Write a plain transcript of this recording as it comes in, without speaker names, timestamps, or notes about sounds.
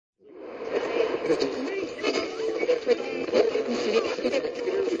Get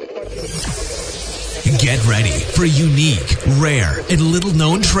ready for unique, rare, and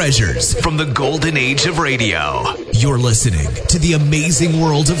little-known treasures from the golden age of radio. You're listening to The Amazing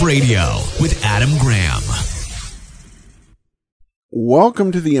World of Radio with Adam Graham.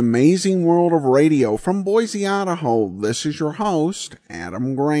 Welcome to The Amazing World of Radio from Boise, Idaho. This is your host,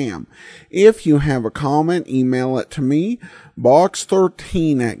 Adam Graham. If you have a comment, email it to me,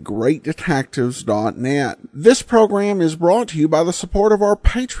 box13@greatdetectives.net. This program is brought to you by the support of our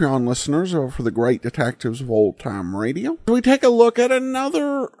Patreon listeners for the Great Detectives of Old Time Radio. We take a look at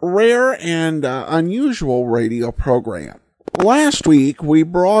another rare and unusual radio program. Last week, we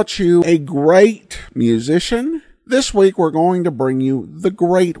brought you a great musician. This week, we're going to bring you the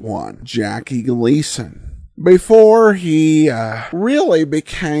great one, Jackie Gleason. Before he really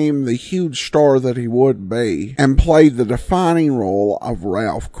became the huge star that he would be and played the defining role of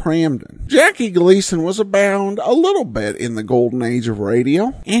Ralph Cramden, Jackie Gleason was abound a little bit in the golden age of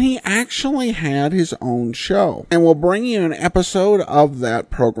radio, and he actually had his own show. And we'll bring you an episode of that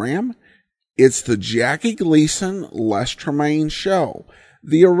program. It's the Jackie Gleason Les Tremayne Show.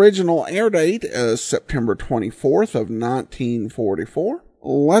 The original air date is September 24th of 1944.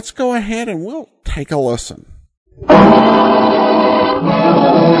 Let's go ahead and we'll take a listen.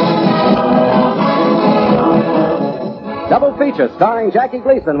 Double feature starring Jackie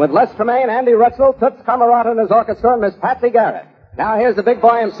Gleason with Les Tremayne, Andy Russell, Toots Camerata and his orchestra, and Miss Patsy Garrett. Now here's the big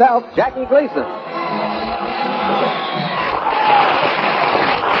boy himself, Jackie Gleason.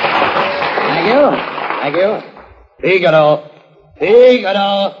 Thank you. Thank you. Figaro.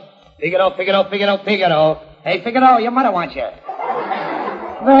 Figaro. Figaro, Figaro, Figaro, Figaro. Hey, Figaro, your mother wants you.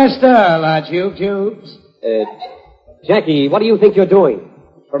 Faster, large tubes. Jackie, what do you think you're doing?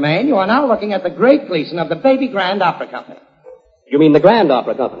 Tremayne, you are now looking at the great Gleason of the Baby Grand Opera Company. You mean the Grand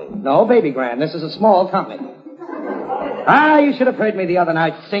Opera Company? No, Baby Grand. This is a small company. Ah, you should have heard me the other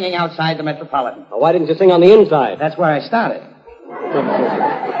night singing outside the Metropolitan. Well, why didn't you sing on the inside? That's where I started.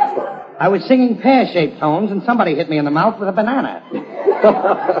 I was singing pear-shaped tones, and somebody hit me in the mouth with a banana.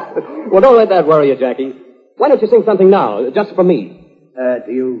 Well, don't let that worry you, Jackie. Why don't you sing something now, just for me?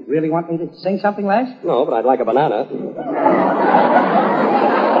 Do you really want me to sing something, Les? No, but I'd like a banana.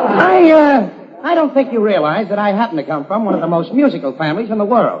 I don't think you realize that I happen to come from one of the most musical families in the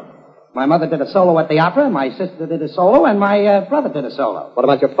world. My mother did a solo at the opera, my sister did a solo, and my brother did a solo. What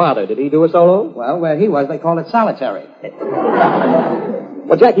about your father? Did he do a solo? Well, where he was, they called it solitary.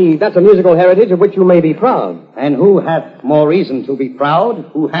 Well, Jackie, that's a musical heritage of which you may be proud. And who hath more reason to be proud?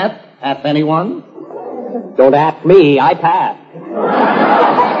 Who hath anyone? Don't ask me, I pass.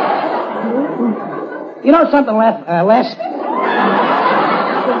 You know something, Les?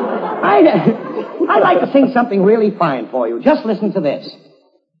 I'd like to sing something really fine for you. Just listen to this.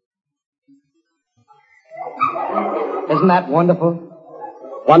 Isn't that wonderful?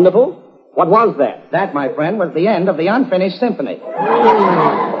 Wonderful? What was that? That, my friend, was the end of the unfinished symphony.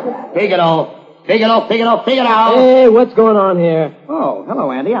 Figaro. Figaro, Figaro, Figaro. Hey, what's going on here? Oh, hello,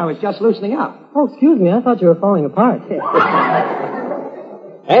 Andy. I was just loosening up. Oh, excuse me. I thought you were falling apart.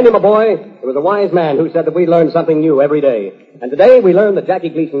 Andy, my boy, there was a wise man who said that we learn something new every day. And today we learned that Jackie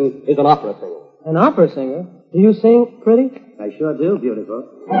Gleason is an opera singer. An opera singer? Do you sing pretty? I sure do, beautiful.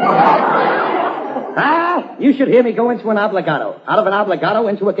 You should hear me go into an obligato. Out of an obligato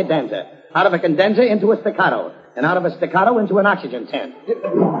into a cadenza. Out of a cadenza into a staccato. And out of a staccato into an oxygen tent.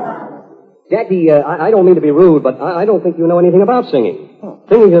 Jackie, I don't mean to be rude, but I don't think you know anything about singing.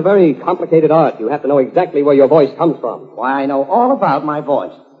 Singing is a very complicated art. You have to know exactly where your voice comes from. Why, I know all about my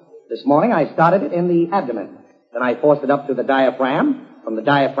voice. This morning I started it in the abdomen. Then I forced it up to the diaphragm. From the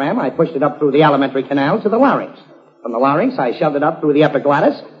diaphragm, I pushed it up through the alimentary canal to the larynx. From the larynx, I shoved it up through the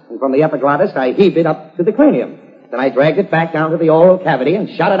epiglottis. And from the epiglottis, I heaved it up to the cranium. Then I dragged it back down to the oral cavity and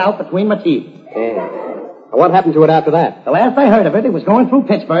shot it out between my teeth. Yeah. What happened to it after that? The last I heard of it, it was going through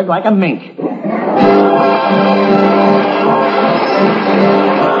Pittsburgh like a mink.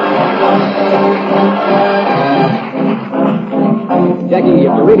 Jackie, if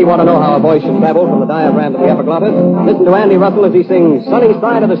you really want to know how a voice should travel from the diaphragm to the epiglottis, listen to Andy Russell as he sings Sunny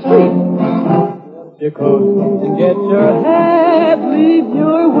Side of the Street. Your coat and get your hat, leave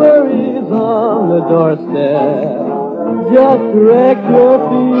your worries on the doorstep. Just direct your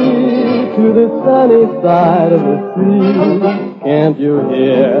feet to the sunny side of the street. Can't you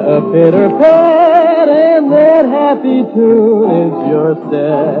hear a pitter-pat, and that happy tune is your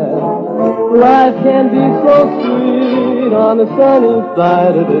step. Life can be so sweet on the sunny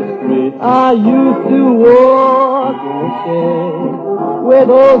side of the street. I used to walk in the shade with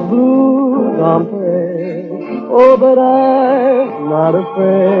those blues on parade. Oh, but I'm not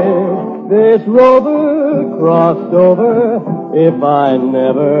afraid. This rover crossed over. If I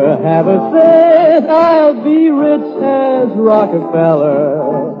never have a cent, I'll be rich as Rockefeller.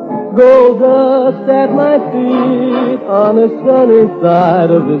 Gold dust at my feet on the sunny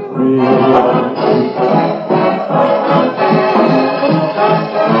side of the street.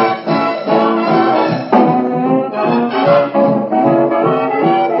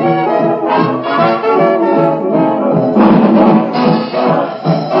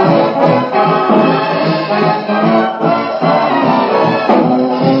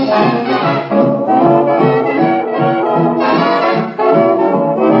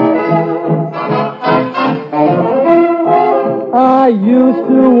 I used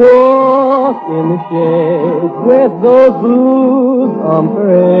to walk in the shade with those blues on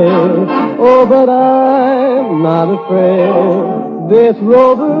parade. Oh, but I'm not afraid. This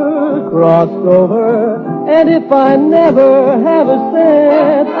rover crossed over, and if I never have a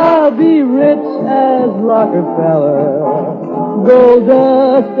cent, I'll be rich as Rockefeller. Gold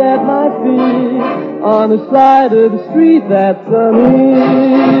dust at my feet on the side of the street that's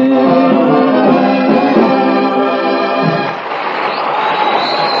sunny.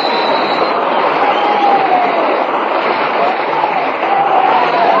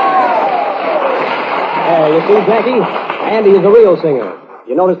 You see, Jackie, Andy is a real singer.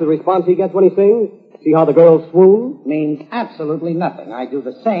 You notice the response he gets when he sings? See how the girls swoon? Means absolutely nothing. I do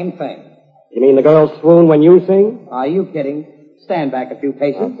the same thing. You mean the girls swoon when you sing? Are you kidding? Stand back a few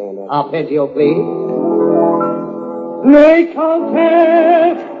paces. Arpeggio, please. Les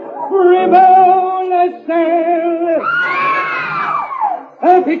cantaires frivole le sel,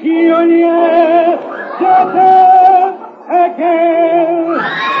 un pécunier, j'attends à quel,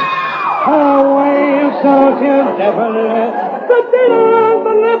 away so devil, but they don't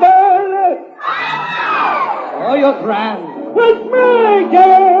believe. Oh, you're grand. It's my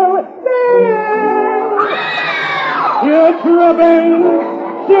girl, your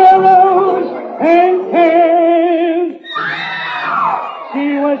troubles, sorrows, and cares. She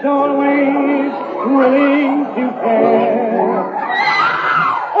was always willing to care.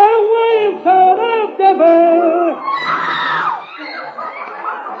 Away from the devil.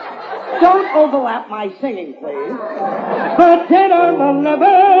 Don't overlap my singing, please. But dead on the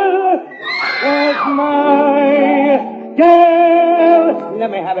level was my girl. Let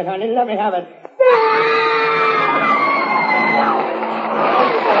me have it, honey. Let me have it.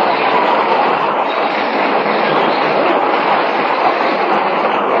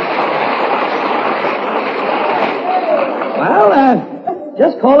 Well,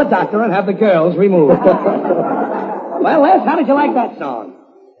 just call a doctor and have the girls removed. Well, Les, how did you like that song?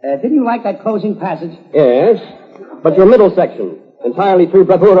 Didn't you like that closing passage? Yes, but your middle section, entirely too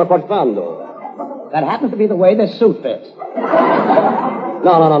bravura forzando. That happens to be the way this suit fits.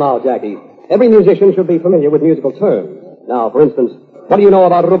 No, Jackie. Every musician should be familiar with musical terms. Now, for instance, what do you know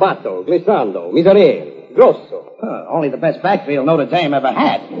about rubato, glissando, miserere, grosso? Only the best backfield Notre Dame ever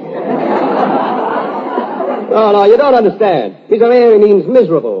had. No, you don't understand. Miserere means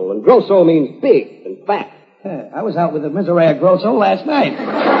miserable, and grosso means big and fat. I was out with the Miserere Grosso last night.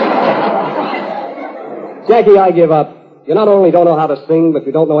 Jackie, I give up. You not only don't know how to sing, but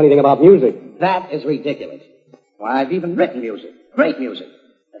you don't know anything about music. That is ridiculous. Why, I've even written music. Great music.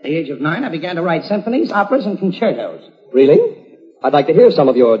 At the age of 9, I began to write symphonies, operas, and concertos. Really? I'd like to hear some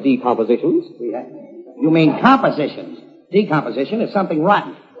of your decompositions. Yeah. You mean compositions. Decomposition is something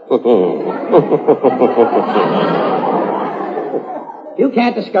rotten. You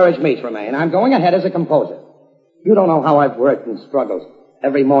can't discourage me, Tremaine. I'm going ahead as a composer. You don't know how I've worked and struggled.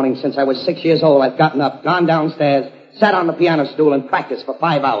 Every morning since I was 6 years old, I've gotten up, gone downstairs, sat on the piano stool, and practiced for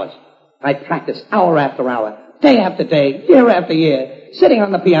 5 hours. I practiced hour after hour, day after day, year after year, sitting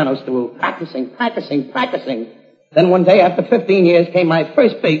on the piano stool, practicing. Then one day, after 15 years, came my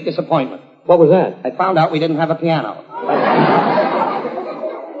first big disappointment. What was that? I found out we didn't have a piano.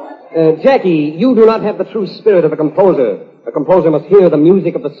 Jackie, you do not have the true spirit of a composer. A composer must hear the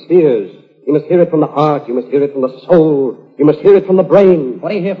music of the spheres. You must hear it from the heart. You must hear it from the soul. You must hear it from the brain. What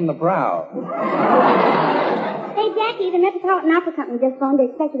do you hear from the brow? Hey, Jackie, the Metropolitan Opera Company just phoned. They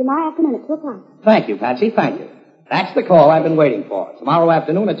expect you tomorrow afternoon at 2 o'clock. Thank you, Patsy. Thank you. That's the call I've been waiting for. Tomorrow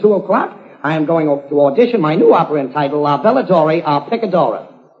afternoon at 2 o'clock, I am going to audition my new opera entitled La Belladonna a Picadora.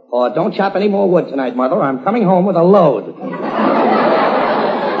 Or don't chop any more wood tonight, Mother. I'm coming home with a load.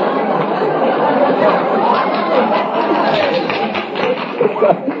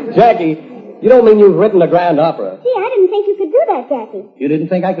 Jackie, you don't mean you've written a grand opera? Gee, I didn't think you could do that, Jackie. You didn't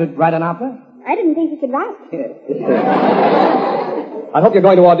think I could write an opera? I didn't think you could write. I hope you're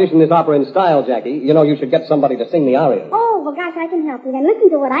going to audition this opera in style, Jackie. You know, you should get somebody to sing the aria. Oh, well, gosh, I can help you then. Listen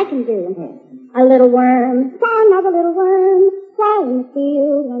to what I can do. A little worm saw another little worm fly in the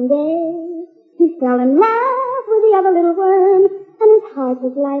field one day. He fell in love with the other little worm, and his heart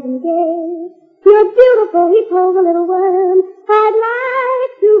was light and gay. You're beautiful, he told the little worm. I'd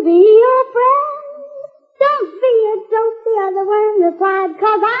like to be your friend. Don't be a dope, the other worm replied,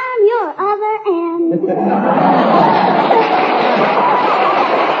 'cause I'm your other end.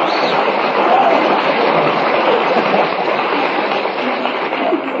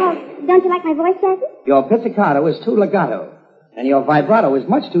 Don't you like my voice, Jackie? Your pizzicato is too legato, and your vibrato is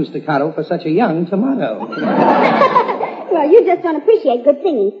much too staccato for such a young tomato. Well, you just don't appreciate good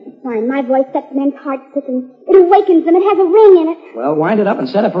singing. Why, my voice sets men's hearts ticking. It awakens them. It has a ring in it. Well, wind it up and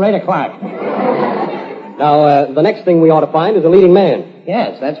set it for 8 o'clock. Now, the next thing we ought to find is a leading man.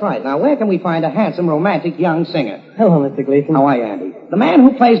 Yes, that's right. Now, where can we find a handsome, romantic young singer? Hello, Mr. Gleason. How are you, Andy? The man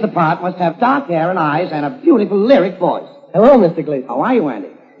who plays the part must have dark hair and eyes and a beautiful lyric voice. Hello, Mr. Gleason. How are you, Andy?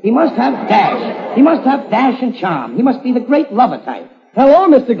 He must have dash. He must have dash and charm. He must be the great lover type. Hello,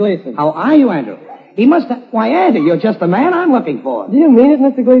 Mr. Gleason. How are you, Andrew? He must have... Why, Andy, you're just the man I'm looking for. Do you mean it,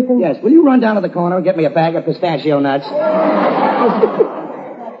 Mr. Gleason? Yes. Will you run down to the corner and get me a bag of pistachio nuts?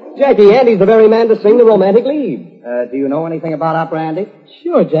 Jackie, Andy's the very man to sing the romantic lead. Do you know anything about opera, Andy?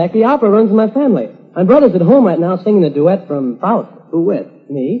 Sure, Jackie. Opera runs in my family. My brother's at home right now singing a duet from Faust. Who with?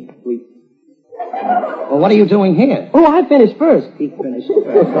 Me? Well, what are you doing here? Oh, I finished first. He finished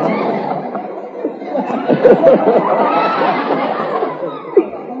first.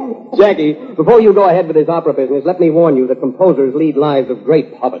 Jackie, before you go ahead with this opera business, let me warn you that composers lead lives of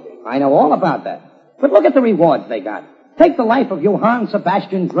great poverty. I know all about that. But look at the rewards they got. Take the life of Johann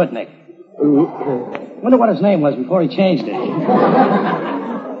Sebastian Grudnik. Wonder what his name was before he changed it.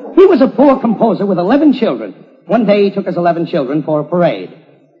 He was a poor composer with 11 children. One day he took his 11 children for a parade.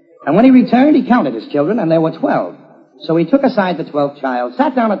 And when he returned, he counted his children, and there were 12. So he took aside the 12th child,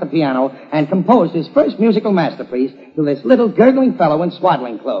 sat down at the piano, and composed his first musical masterpiece to this little gurgling fellow in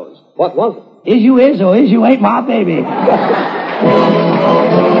swaddling clothes. What was it? Is you is or is you ain't my baby?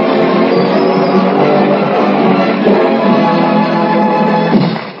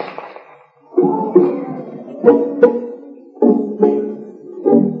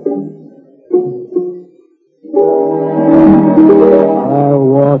 I'll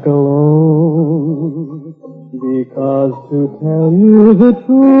walk alone, because to tell you the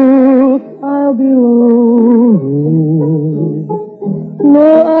truth, I'll be lonely. No,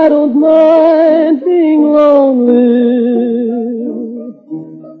 I don't mind being lonely.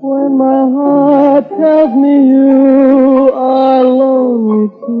 When my heart tells me you are lonely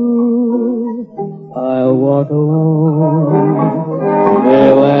too, I'll walk alone.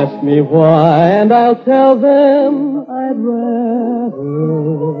 They'll ask me why, and I'll tell them I'd rather.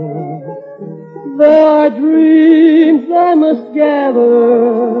 There are dreams I must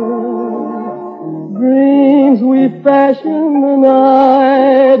gather, dreams we fashioned the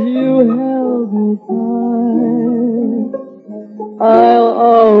night you held me tight. I'll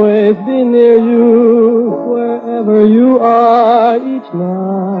always be near you wherever you are each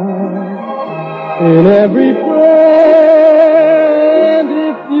night. In every prayer, and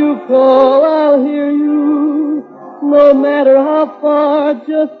if you call, I'll hear you. No matter how far,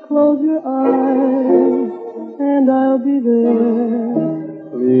 just close your eyes, and I'll be there.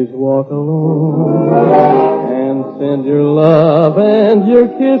 Please walk alone, and send your love and your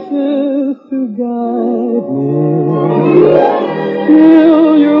kisses to guide me.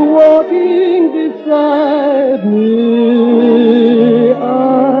 Till you're walking beside me,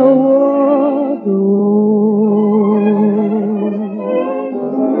 I'll walk alone.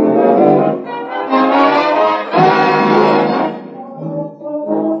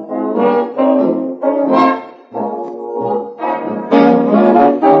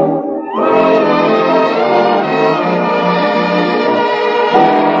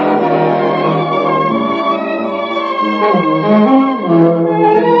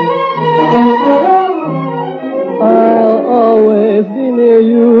 I'll always be near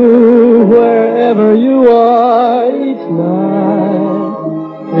you wherever you are each night.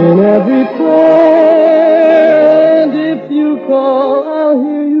 In every prayer, and if you call, I'll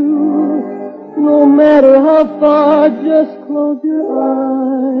hear you. No matter how far, just close your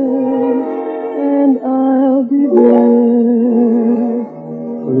eyes, and I'll be there.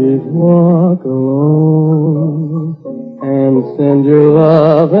 Please walk alone, and send your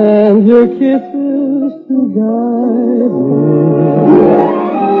love and your kisses to guide me.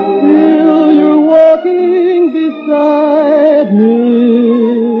 Till you're walking beside me,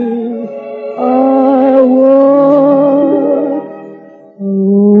 I'll walk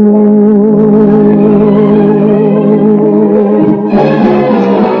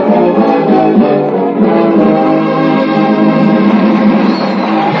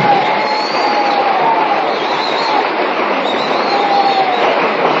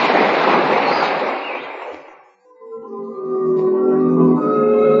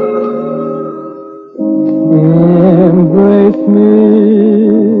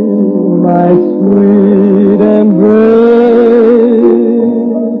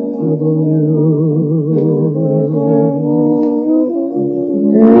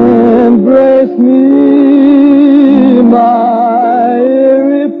Embrace me, my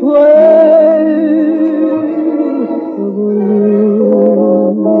irreplaceable.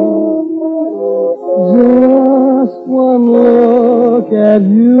 Just one look at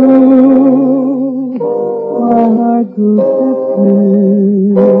you, my heart grew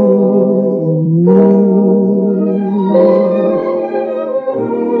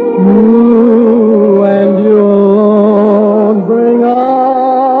You and you alone bring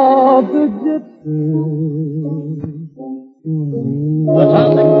out the gypsy. The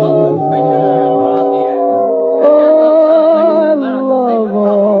tossing Walton Picture on the air. I love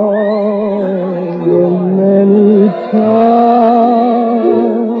all the many charms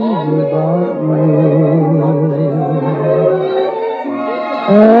about me.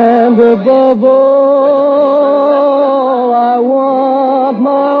 And above all, I want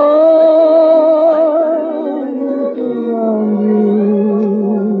my arms around you.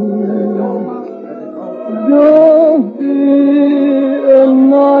 Don't be a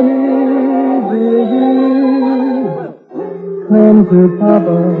naughty baby. Come to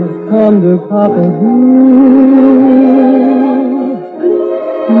Papa,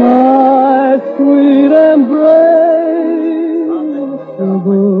 my sweet embraceable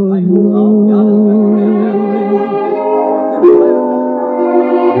you.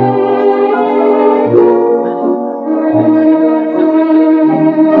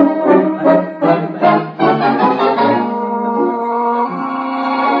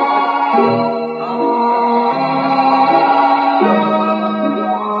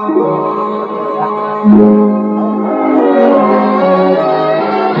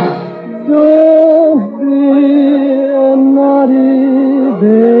 Don't be a naughty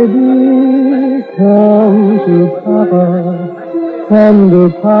baby. Come to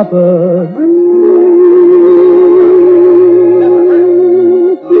Papa.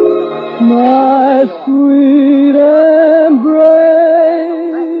 My sweet embraceable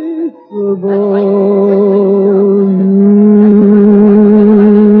you.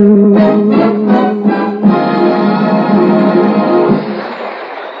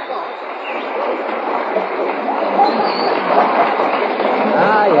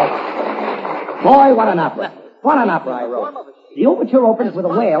 Boy, what an opera. What an opera I wrote. The overture opens with a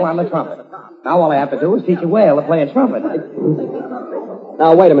whale on the trumpet. Now all I have to do is teach a whale to play a trumpet.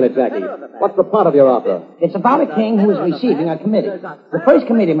 Now, wait a minute, Jackie. What's the plot of your opera? It's about a king who is receiving a committee. The first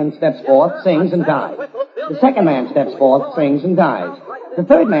committeeman steps forth, sings, and dies. The second man steps forth, sings, and dies. The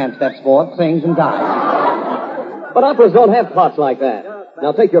third man steps forth, sings, and dies. But operas don't have plots like that.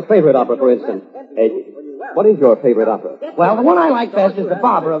 Now, take your favorite opera, for instance. What is your favorite opera? Well, the one I like best is The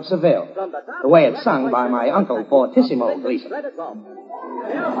Barber of Seville. The way it's sung by my uncle, Fortissimo Gleason.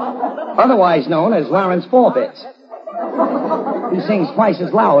 Otherwise known as Lawrence Forbits. He sings twice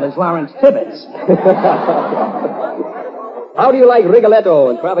as loud as Lawrence Tibbets. How do you like Rigoletto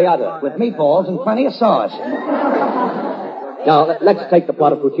and Traviata? With meatballs and plenty of sauce. Now, let's take the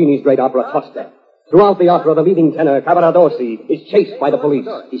plot of Puccini's great opera, Tosca. Throughout the opera, the leading tenor, Cavaradossi, is chased by the police.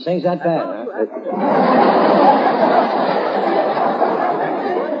 He sings that bad, huh?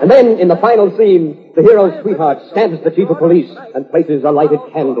 And then, in the final scene, the hero's sweetheart stabs the chief of police and places a lighted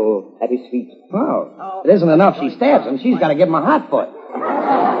candle at his feet. Oh, it isn't enough she stabs him. She's got to give him a hot foot.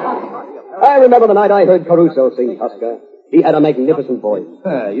 I remember the night I heard Caruso sing Tosca. He had a magnificent voice.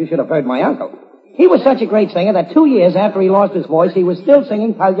 You should have heard my uncle. He was such a great singer that 2 years after he lost his voice, he was still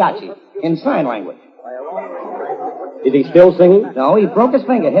singing Pagliacci in sign language. Is he still singing? No, he broke his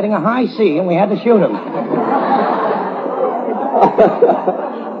finger hitting a high C, and we had to shoot him.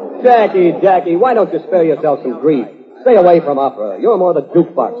 Jackie, why don't you spare yourself some grief? Stay away from opera. You're more the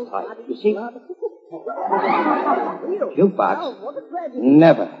jukebox type. You see? Jukebox?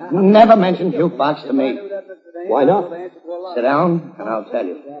 Never mention jukebox to me. Why not? Sit down, and I'll tell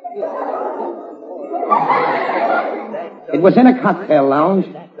you. It was in a cocktail lounge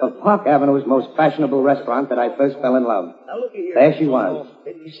of Park Avenue's most fashionable restaurant that I first fell in love. There she was,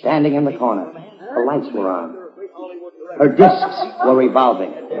 standing in the corner. The lights were on. Her discs were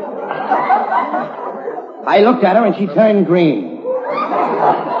revolving. I looked at her and she turned green.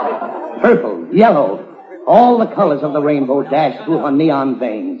 Purple, yellow, all the colors of the rainbow dashed through her neon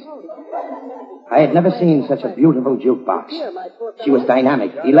veins. I had never seen such a beautiful jukebox. She was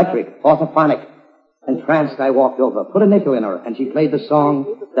dynamic, electric, orthophonic. Entranced, I walked over, put a nickel in her, and she played the song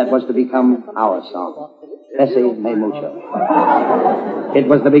that was to become our song. Bessie Me Mucho. It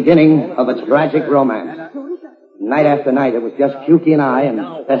was the beginning of a tragic romance. Night after night, it was just Chucky and I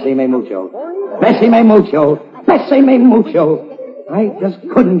and Bessie Me Mucho. Bessie Me Mucho. Bessie Me Mucho. I just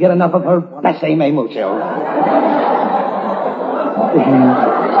couldn't get enough of her Bessie Me Mucho.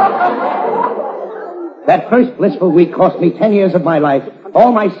 That first blissful week cost me 10 years of my life,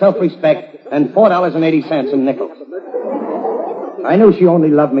 all my self-respect, and $4.80 in nickels. I knew she only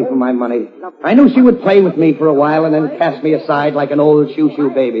loved me for my money. I knew she would play with me for a while and then cast me aside like an old shoo-shoo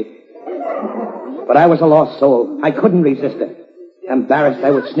baby. But I was a lost soul. I couldn't resist her. Embarrassed,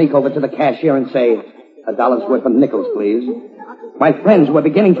 I would sneak over to the cashier and say, $1 worth of nickels, please. My friends were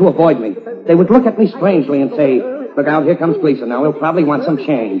beginning to avoid me. They would look at me strangely and say, look out, here comes Gleason now. He'll probably want some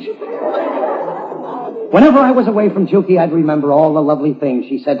change. Whenever I was away from Juki, I'd remember all the lovely things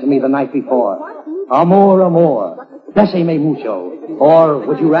she said to me the night before. Amor, amor. Bésame mucho. Or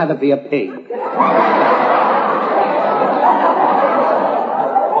would you rather be a pig?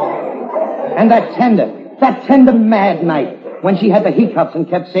 And that tender mad night when she had the hiccups and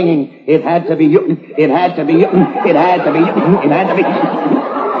kept singing, it had to be you, it had to be you, it had to be you, it had to be you.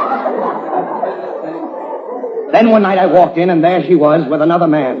 Then one night I walked in and there she was with another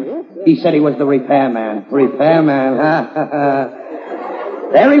man. He said he was the repairman. Repairman,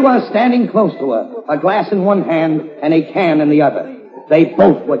 There he was standing close to her, a glass in one hand and a can in the other. They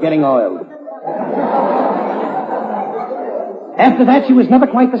both were getting oiled. After that, she was never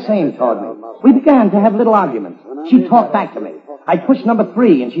quite the same toward me. We began to have little arguments. She'd talk back to me. I'd push number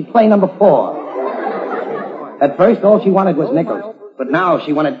 3 and she'd play number 4. At first, all she wanted was nickels. But now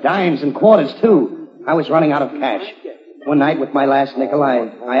she wanted dimes and quarters, too. I was running out of cash. One night with my last nickel,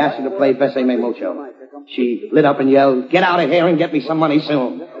 I asked her to play Bésame Mucho. She lit up and yelled, get out of here and get me some money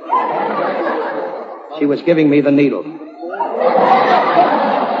soon. She was giving me the needle.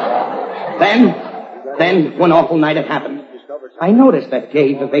 Then, one awful night it happened. I noticed that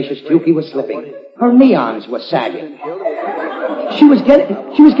gay, vivacious Juki was slipping. Her neons were sagging. She was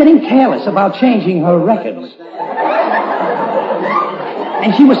getting careless about changing her records.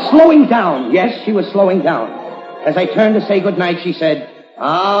 And she was slowing down. Yes, she was slowing down. As I turned to say goodnight, she said,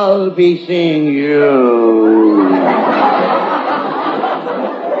 I'll be seeing you.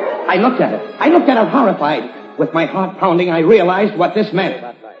 I looked at her horrified. With my heart pounding, I realized what this meant.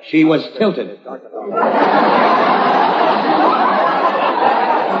 She was tilted.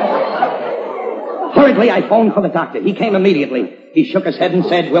 Hurriedly, I phoned for the doctor. He came immediately. He shook his head and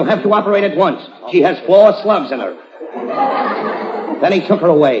said, we'll have to operate at once. She has 4 slugs in her. Then he took her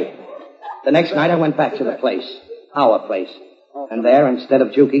away. The next night I went back to the place, our place. And there, instead of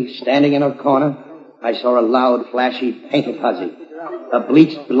Juki standing in her corner, I saw a loud, flashy, painted hussy. A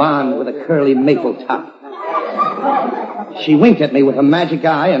bleached blonde with a curly maple top. She winked at me with a magic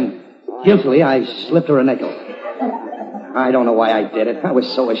eye, and guiltily I slipped her a nickel. I don't know why I did it. I was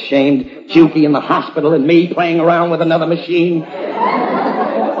so ashamed. Juki in the hospital and me playing around with another machine.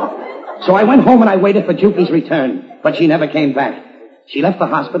 So I went home and I waited for Juki's return, but she never came back. She left the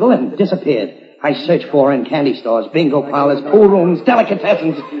hospital and disappeared. I searched for her in candy stores, bingo parlors, pool rooms,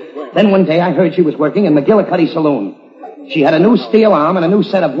 delicatessens. Then one day I heard she was working in McGillicuddy Saloon. She had a new steel arm and a new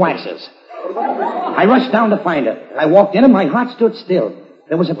set of waxes. I rushed down to find her. I walked in and my heart stood still.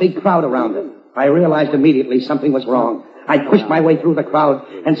 There was a big crowd around her. I realized immediately something was wrong. I pushed my way through the crowd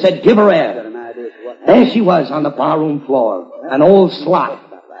and said, give her air. There she was on the barroom floor, an old slut.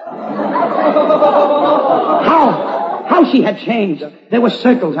 How she had changed. There were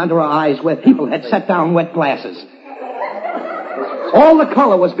circles under her eyes where people had set down wet glasses. All the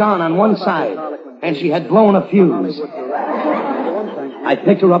color was gone on one side, and she had blown a fuse. I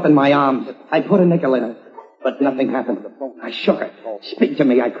picked her up in my arms. I put a nickel in her, but nothing happened. I shook her. Speak to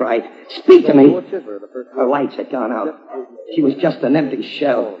me, I cried. Speak to me. Her lights had gone out. She was just an empty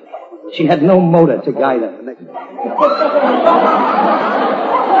shell. She had no motor to guide her.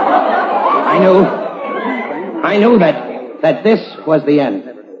 I knew that this was the end.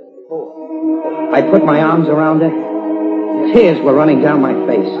 I put my arms around her. Tears were running down my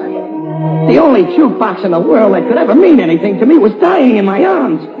face. The only jukebox in the world that could ever mean anything to me was dying in my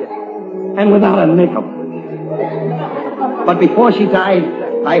arms. And without a nickel. But before she died,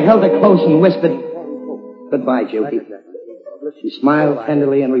 I held her close and whispered, goodbye, Juki. She smiled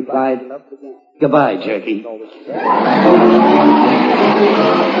tenderly and replied, goodbye, Jerky.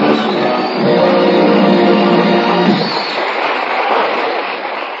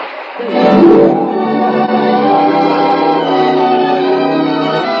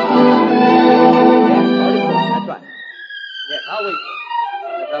 That's right. Yes, I'll wait.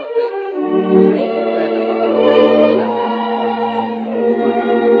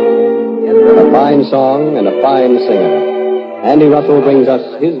 A fine song and a fine singer. Andy Russell brings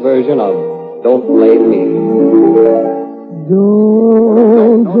us his version of Don't Blame Me.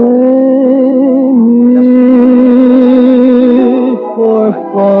 Don't blame me for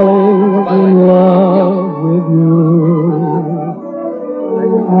falling in love with you.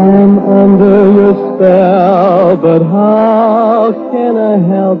 I'm under your spell, but how can I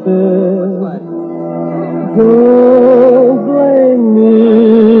help it? Don't blame me,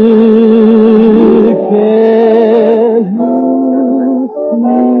 can't you see?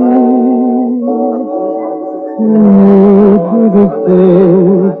 You do the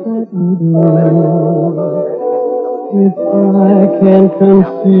things that you do. If I can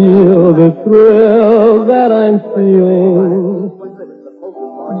conceal the thrill that I'm feeling,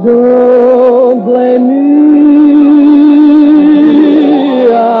 don't blame me,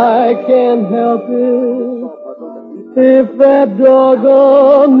 I can't help it. If that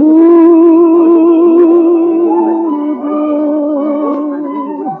doggone moon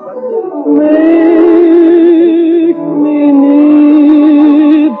makes me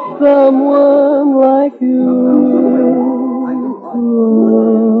need someone like you.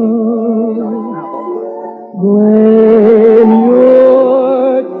 Blame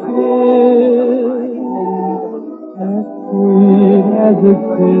your kiss, as sweet as a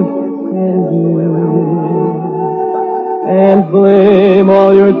kiss can be, and blame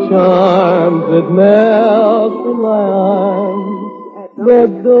all your charms that melt in my arms, but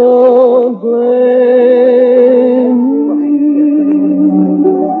don't blame me.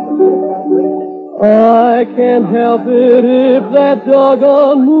 I can't help it if that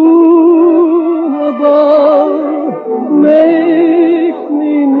doggone moon above makes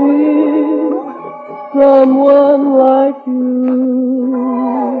me need someone like you.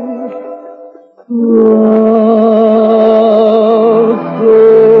 Love,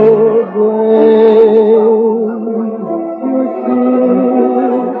 so blame your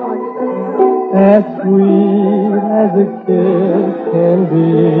kiss, as sweet as a kiss can be,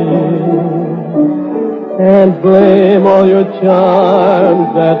 and blame all your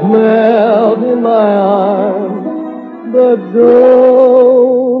charms that melt in my arms, but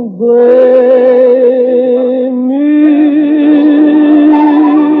don't blame me.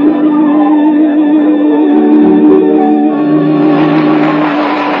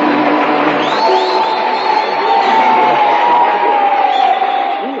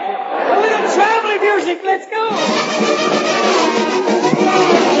 A little traveling music, let's go!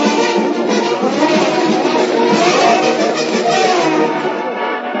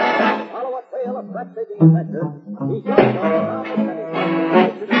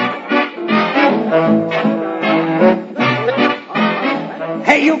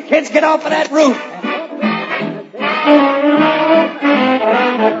 Hey, you kids, get off of that roof!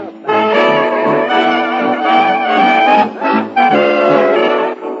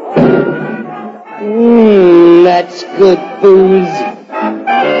 That's good booze.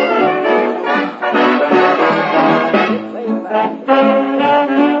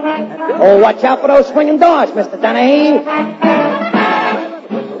 Oh, watch out for those swinging doors, Mr. Dennehy.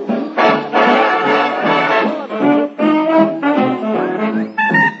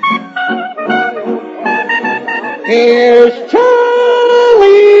 Here's Charlie!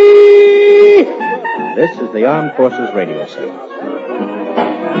 This is the Armed Forces Radio Service.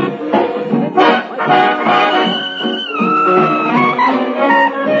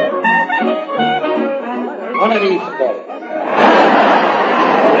 One of these days.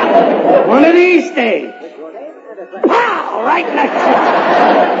 One of these days. Pow! Right in the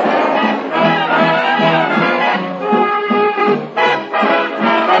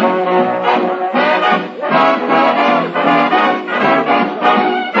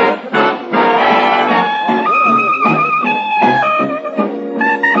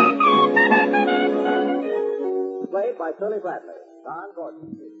Played by Shirley Bradley. Don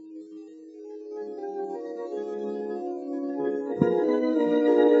Gordon.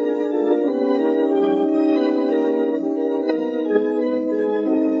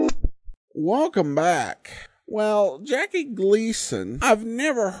 Welcome back. Well, Jackie Gleason, I've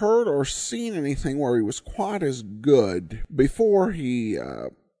never heard or seen anything where he was quite as good before he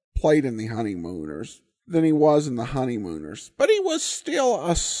played in the Honeymooners than he was in the Honeymooners. But he was still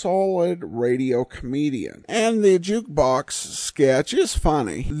a solid radio comedian. And the jukebox sketch is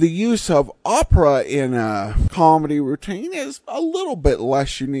funny. The use of opera in a comedy routine is a little bit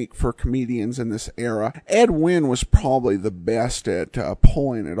less unique for comedians in this era. Ed Wynn was probably the best at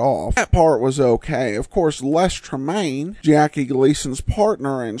pulling it off. That part was okay. Of course, Les Tremayne, Jackie Gleason's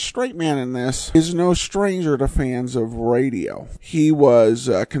partner and straight man in this, is no stranger to fans of radio. He was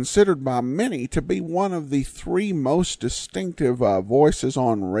considered by many to be one of the three most distinctive voices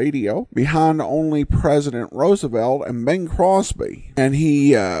on radio, behind only President Roosevelt and Bing Crosby. And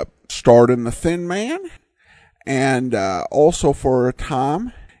he starred in The Thin Man, and also for a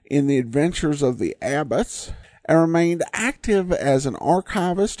time in The Adventures of the Abbotts, and remained active as an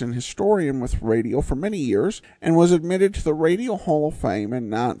archivist and historian with radio for many years, and was admitted to the Radio Hall of Fame in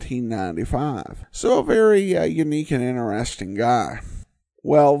 1995. So a very unique and interesting guy.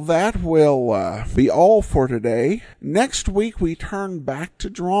 Well, that will be all for today. Next week, we turn back to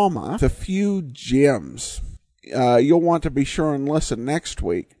drama, The Few Gems. You'll want to be sure and listen next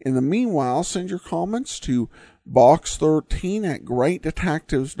week. In the meanwhile, send your comments to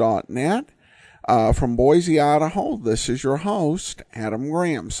box13@greatdetectives.net. From Boise, Idaho, this is your host, Adam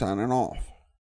Graham, signing off.